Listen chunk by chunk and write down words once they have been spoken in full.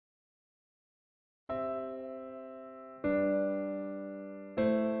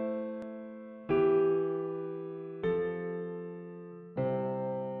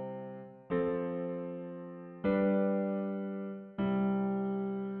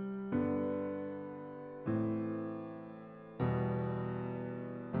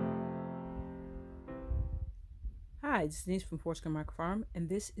Hi, it's Denise from Foursquare Micro Farm, and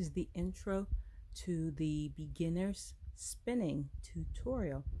this is the intro to the beginner's spinning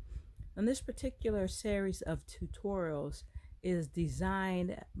tutorial. And this particular series of tutorials is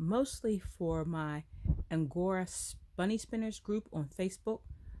designed mostly for my Angora Bunny Spinners group on Facebook,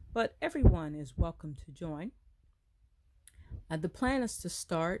 but everyone is welcome to join. The plan is to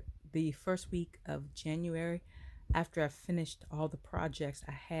start the first week of January after I've finished all the projects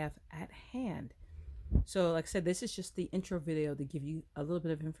I have at hand. So like I said, this is just the intro video to give you a little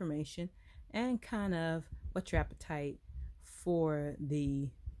bit of information and kind of whet your appetite for the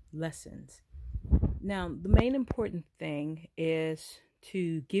lessons. Now, the main important thing is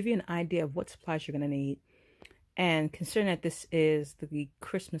to give you an idea of what supplies you're going to need. And considering that this is the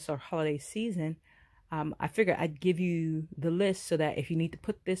Christmas or holiday season, I figured I'd give you the list so that if you need to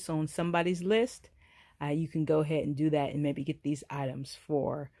put this on somebody's list, you can go ahead and do that and maybe get these items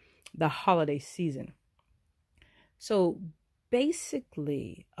for the holiday season. So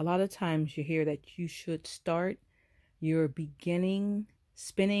basically, a lot of times you hear that you should start your beginning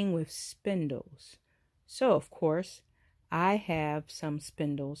spinning with spindles. So of course, I have some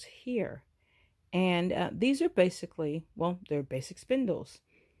spindles here. And these are basically, well, they're basic spindles.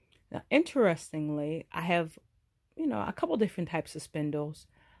 Now, interestingly, I have, a couple different types of spindles.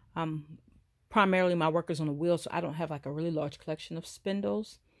 Primarily my work is on a wheel, so I don't have like a really large collection of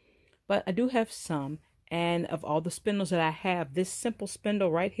spindles. But I do have some. And of all the spindles that I have, this simple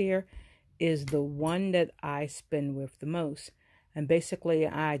spindle right here is the one that I spin with the most. And basically,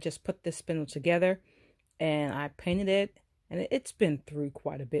 I just put this spindle together and I painted it. And it's been through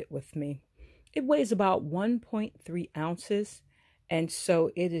quite a bit with me. It weighs about 1.3 ounces. And so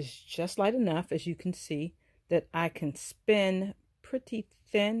it is just light enough, as you can see, that I can spin pretty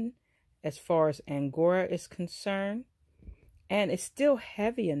thin as far as Angora is concerned. And it's still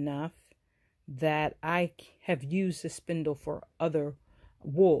heavy enough that I have used the spindle for other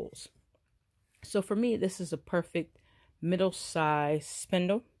wools. So for me, this is a perfect middle-sized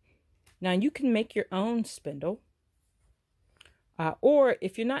spindle. Now you can make your own spindle, or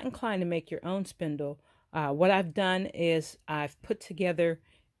if you're not inclined to make your own spindle, what I've done is I've put together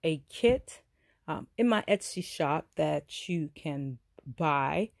a kit in my Etsy shop that you can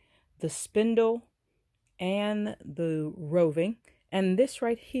buy the spindle and the roving. And this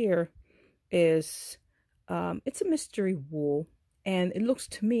right here is it's a mystery wool, and it looks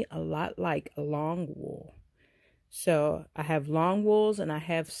to me a lot like a long wool. So I have long wools, and I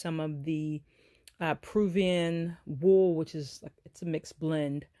have some of the Peruvian wool, which is like, it's a mixed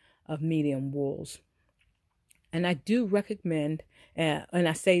blend of medium wools. And I do recommend, and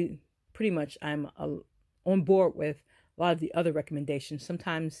I say pretty much I'm on board with a lot of the other recommendations.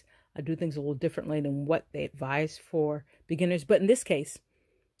 Sometimes I do things a little differently than what they advise for beginners, but in this case,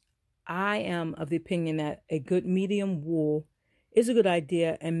 I am of the opinion that a good medium wool is a good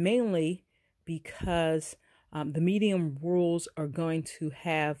idea, and mainly because the medium wools are going to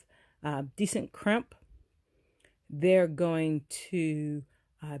have decent crimp. They're going to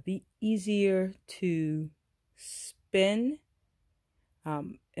be easier to spin,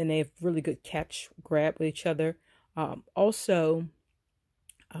 and they have really good grab with each other. Also,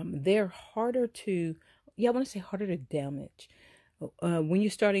 they're harder to, I want to say harder to damage. When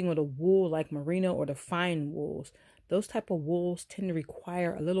you're starting with a wool like merino or the fine wools, those type of wools tend to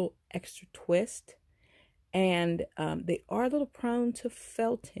require a little extra twist, and they are a little prone to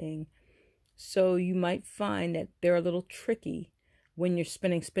felting. So you might find that they're a little tricky when you're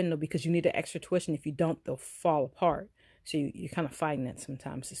spinning spindle because you need an extra twist, and if you don't, they'll fall apart. So you're kind of fighting that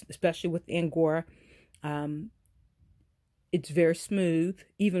sometimes, especially with Angora. It's very smooth.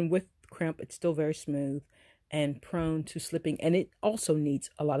 Even with crimp, it's still very smooth and prone to slipping, and it also needs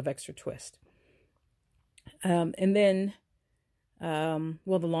a lot of extra twist. And then,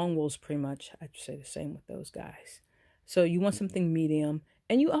 well, the long wools pretty much, I'd say the same with those guys. So you want something medium,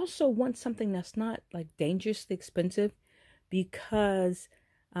 and you also want something that's not like dangerously expensive, because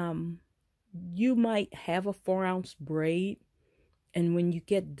you might have a 4-ounce braid, and when you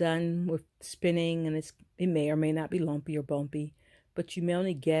get done with spinning, and it may or may not be lumpy or bumpy, but you may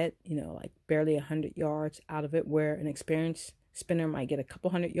only get, like barely 100 yards out of it, where an experienced spinner might get a couple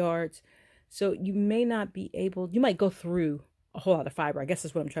 100 yards. So you may not be able, you might go through a whole lot of fiber. I guess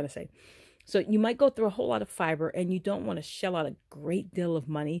that's what I'm trying to say. So you might go through a whole lot of fiber, and you don't want to shell out a great deal of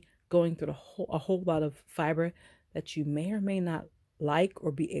money going through a whole lot of fiber that you may or may not like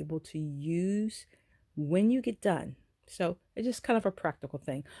or be able to use when you get done. So it's just kind of a practical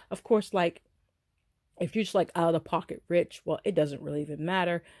thing. Of course, like if you're just like out of the pocket rich, well, it doesn't really even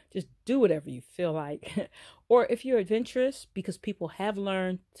matter. Just do whatever you feel like. Or if you're adventurous, because people have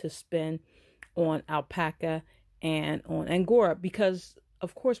learned to spin on alpaca and on Angora, because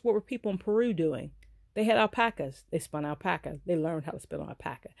of course, what were people in Peru doing? They had alpacas. They spun alpaca. They learned how to spin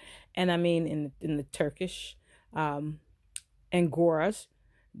alpaca. And I mean, in the Turkish Angoras,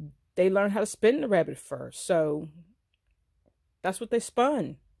 they learned how to spin the rabbit fur. So that's what they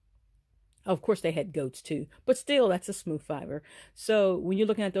spun. Of course, they had goats too, but still, that's a smooth fiber. So when you're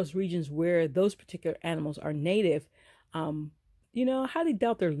looking at those regions where those particular animals are native, you know, I highly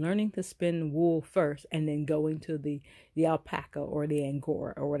doubt they're learning to spin wool first and then going to the alpaca or the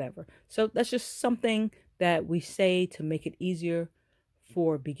Angora or whatever. So that's just something that we say to make it easier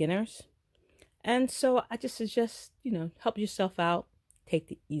for beginners. And so I just suggest, you know, help yourself out, take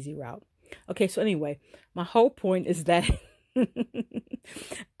the easy route. Okay, so anyway, my whole point is that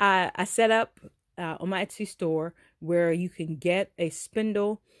I set up on my Etsy store where you can get a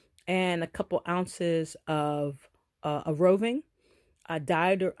spindle and a couple ounces of a roving,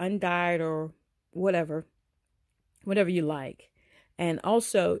 dyed or undyed or whatever you like. And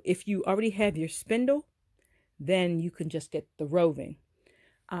also, if you already have your spindle, then you can just get the roving.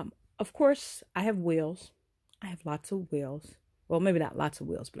 Of course, I have wheels. I have lots of wheels. Well, maybe not lots of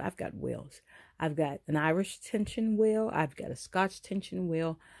wheels, but I've got wheels. I've got an Irish tension wheel. I've got a Scotch tension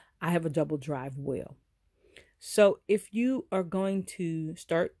wheel. I have a double drive wheel. So if you are going to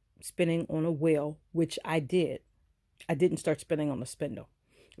start spinning on a wheel, which I didn't start spinning on a spindle,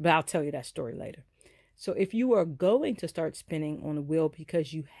 but I'll tell you that story later. So if you are going to start spinning on a wheel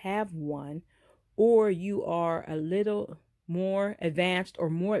because you have one, or you are a little more advanced or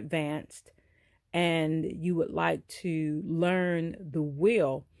more advanced, and you would like to learn the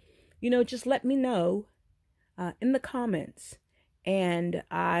wheel, you know, just let me know in the comments, and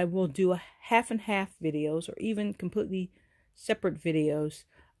I will do a half and half videos or even completely separate videos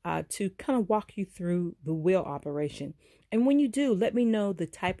to kind of walk you through the wheel operation. And when you do, let me know the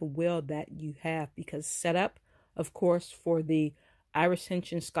type of wheel that you have, because setup, of course, for the Irish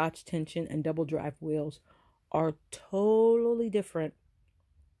tension, Scotch tension, and double drive wheels are totally different.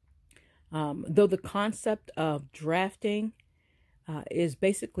 Though the concept of drafting is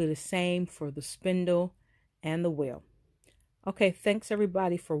basically the same for the spindle and the wheel. Okay, thanks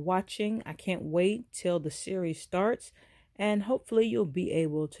everybody for watching. I can't wait till the series starts, and hopefully you'll be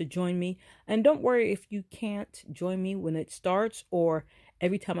able to join me. And don't worry if you can't join me when it starts or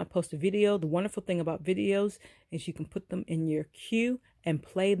every time I post a video. The wonderful thing about videos is you can put them in your queue and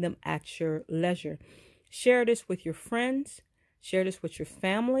play them at your leisure. Share this with your friends. Share this with your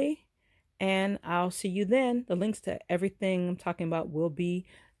family. And I'll see you then. The links to everything I'm talking about will be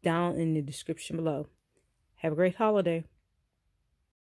down in the description below. Have a great holiday.